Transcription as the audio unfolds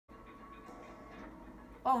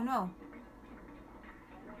Oh no.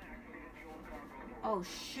 Oh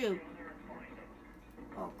shoot.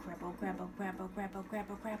 Oh crap, oh crap, oh crap, oh crap, oh crap,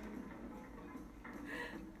 oh crap.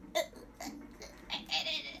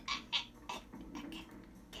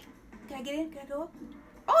 Can I get in? Can I go up?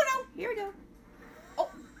 Oh no, here we go. Oh,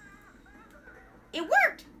 it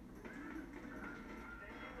worked.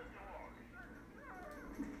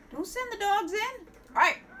 Don't send the dogs in. All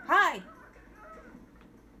right, hi.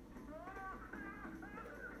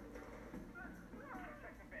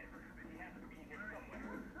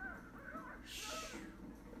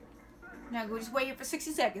 Now go just wait here for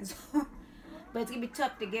 60 seconds. But it's gonna be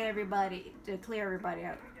tough to get everybody, to clear everybody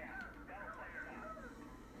out.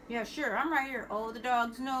 Yeah, sure, I'm right here. Oh, the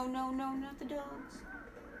dogs. No, no, no, not the dogs.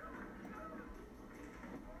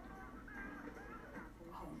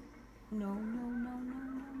 Oh, no, no, no, no,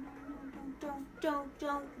 no, no,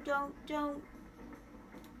 no, don't.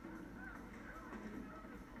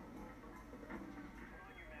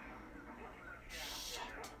 Shit.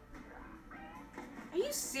 Are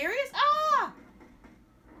you serious? Ah!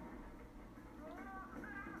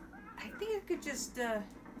 I think I could just, yeah,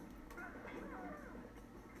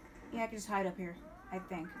 I could just hide up here, I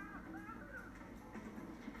think.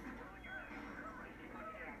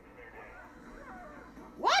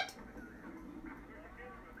 What?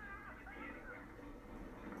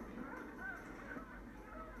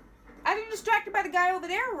 I've been distracted by the guy over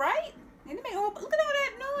there, right? Look at all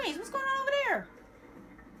that noise. What's going on over there?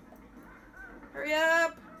 Hurry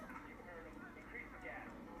up.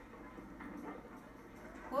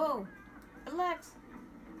 Whoa. Relax.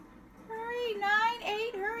 Hurry. 9,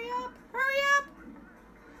 8. Hurry up. Hurry up.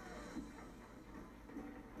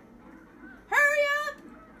 Hurry up.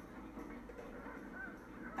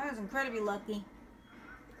 I was incredibly lucky.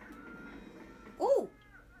 Ooh.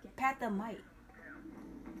 Pat the mic.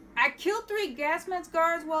 I killed 3 Gasmans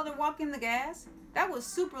guards while they're walking the gas. That was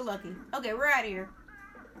super lucky. Okay, we're out of here.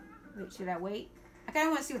 Wait, should I wait? I kind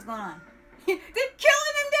of want to see what's going on. They're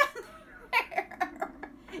killing him down there.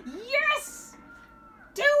 Yes!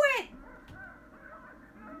 Do it!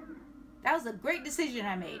 That was a great decision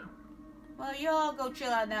I made. Well, y'all go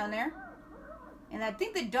chill out down there. And I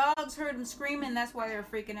think the dogs heard him screaming. That's why they were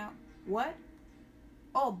freaking out. What?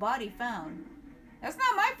 Oh, body found. That's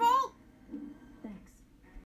not my fault.